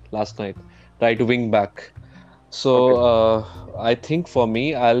back last night, right wing back. So I think for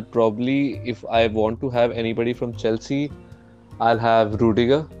me, I'll probably, if I want to have anybody from Chelsea, I'll have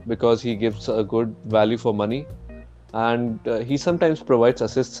Rudiger because he gives a good value for money, and he sometimes provides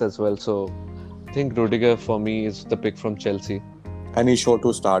assists as well. So I think Rudiger for me is the pick from Chelsea. And he's sure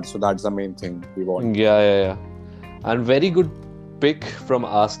to start, so that's the main thing we want. Yeah. And very good pick from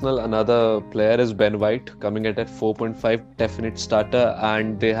Arsenal. Another player is Ben White, coming at 4.5, definite starter,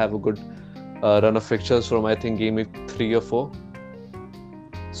 and they have a good run of fixtures from I think game week 3 or 4.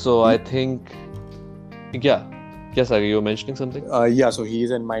 So I think, yes, Ari, you were mentioning something? So he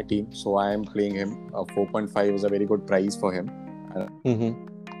is in my team, so I am playing him. 4.5 is a very good price for him.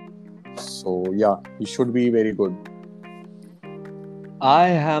 So he should be very good. I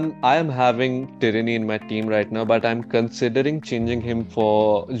am having Tierney in my team right now, but I'm considering changing him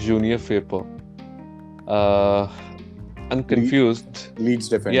for Junior Firpo. I'm confused. Leeds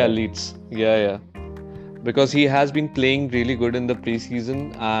defender. Yeah, Leeds. Yeah. Because he has been playing really good in the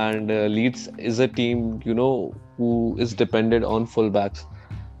preseason, and Leeds is a team, who is dependent on fullbacks.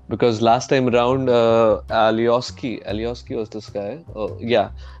 Because last time around, Alioski was this guy.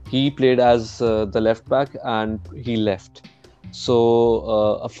 He played as the left back and he left. So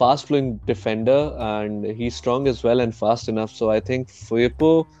a fast-flowing defender, and he's strong as well and fast enough. So I think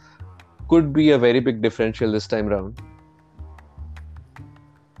Firpo could be a very big differential this time round.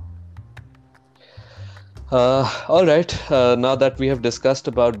 All right. Now that we have discussed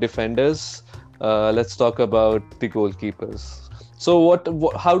about defenders, let's talk about the goalkeepers. So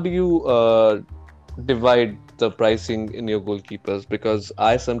how do you divide the pricing in your goalkeepers? Because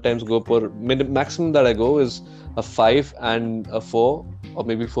I sometimes go for maximum that I go is a 5 and a 4 or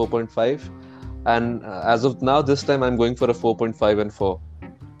maybe 4.5. And as of now, this time I'm going for a 4.5 and 4.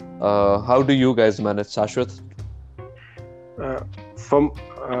 How do you guys manage, Shashwat?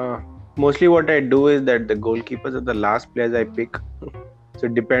 Mostly what I do is that the goalkeepers are the last players I pick. So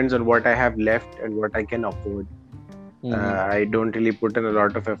it depends on what I have left and what I can afford. I don't really put in a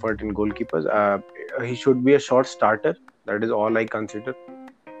lot of effort in goalkeepers. He should be a short starter. That is all I consider.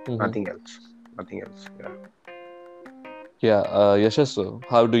 Nothing else. Yeah, Yashasvi,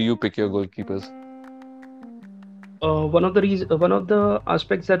 how do you pick your goalkeepers? One of the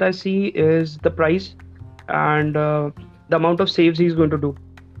aspects that I see is the price and the amount of saves he's going to do.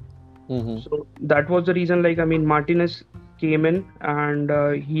 So that was the reason. Martinez came in and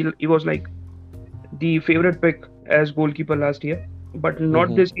he was like the favorite pick as goalkeeper last year, but not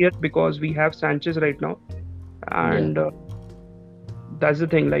Mm-hmm. this year because we have Sanchez right now, Yeah. and that's the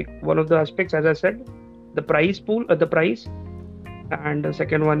thing. Like one of the aspects, as I said, the price pool, the price, and the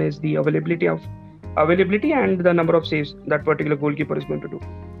second one is the availability and the number of saves that particular goalkeeper is going to do.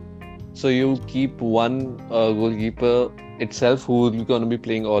 So you keep one goalkeeper itself who is going to be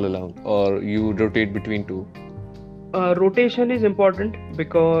playing all along, or you rotate between two. Rotation is important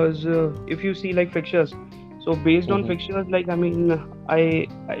because if you see like fixtures, so based on Mm-hmm. fixtures, like I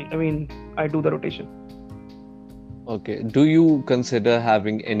mean, I do the rotation. Okay. Do you consider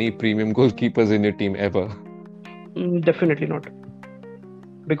having any premium goalkeepers in your team ever? Definitely not,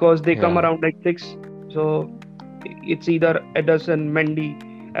 because they come Yeah. around like six. So it's either Ederson, Mendy,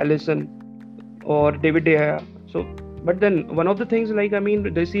 Allison, or David De Gea. So, but then one of the things, like I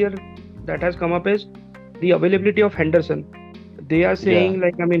mean, this year that has come up is the availability of Henderson. They are Yeah. saying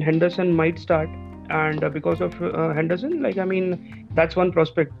like I mean Henderson might start, and because of Henderson, like I mean that's one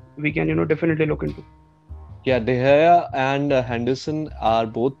prospect we can definitely look into. Yeah. De Gea and Henderson are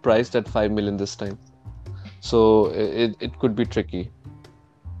both priced at 5 million this time. So it could be tricky.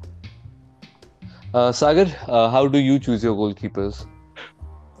 Sagar, how do you choose your goalkeepers?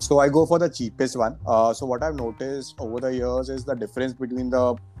 So I go for the cheapest one. So what I've noticed over the years is the difference between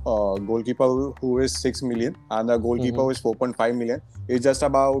the goalkeeper who is 6 million and the goalkeeper Mm-hmm. who is 4.5 million is just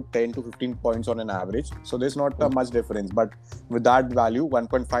about 10 to 15 points on an average. So there's not much difference. But with that value,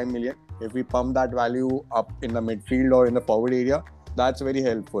 1.5 million, if we pump that value up in the midfield or in the forward area, that's very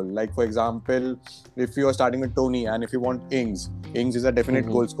helpful. Like for example, if you are starting with Tony and if you want Ings is a definite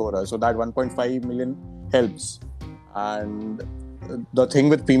Mm-hmm. goal scorer. So that 1.5 million helps. And the thing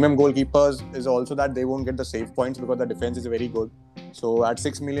with premium goalkeepers is also that they won't get the save points because the defense is very good. So at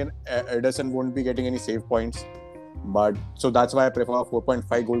 6 million, Ederson won't be getting any save points. But so that's why I prefer a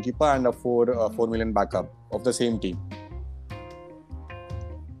 4.5 goalkeeper and a 4 million backup of the same team.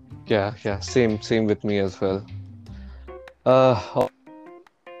 Yeah, yeah, same with me as well. I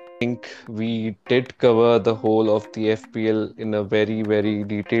think we did cover the whole of the FPL in a very, very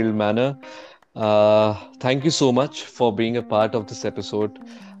detailed manner. Thank you so much for being a part of this episode.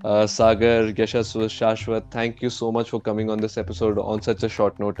 Sagar, Yashaswa, Shashwat, thank you so much for coming on this episode on such a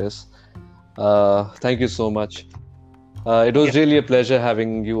short notice. Thank you so much. It Yeah, was really a pleasure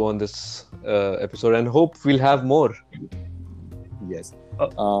having you on this episode, and hope we'll have more. Yes.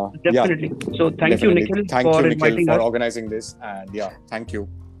 uh, Yeah, definitely. So thank you, definitely. Nikhil, Thank for you, Nikhil, inviting for us. organizing this. And yeah, thank you.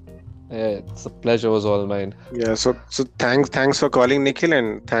 It's a pleasure was all mine. Yeah, so thanks for calling, Nikhil,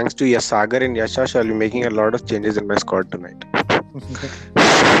 and thanks to Yasagar and Yashash. I'll be making a lot of changes in my squad tonight.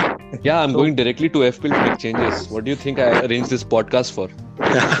 Yeah, I'm So going directly to FPL to make changes. What do you think I arranged this podcast for?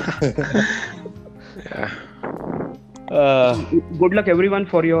 Yeah. good luck everyone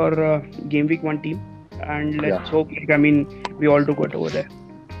for your game week one team, and Yeah. let's hope like I mean we all do good over there.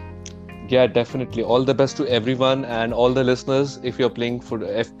 Yeah, definitely. All the best to everyone and all the listeners. If you're playing for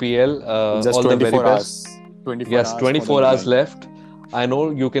FPL, Just all the very 24 best. hours. 24 Yes, hours for the 24 hours deadline. left. I know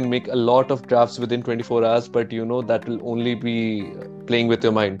you can make a lot of drafts within 24 hours, but you know that will only be playing with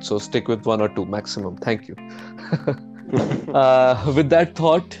your mind. So stick with one or two maximum. Thank you. With that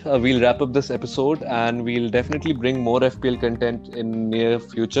thought, we'll wrap up this episode and we'll definitely bring more FPL content in near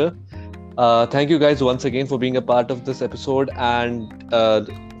future. Thank you guys once again for being a part of this episode. And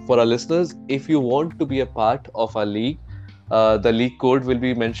for our listeners, if you want to be a part of our league, the league code will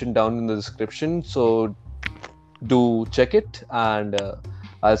be mentioned down in the description. So do check it, and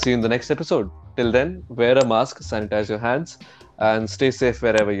I'll see you in the next episode. Till then, wear a mask, sanitize your hands, and stay safe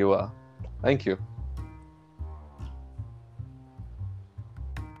wherever you are. Thank you.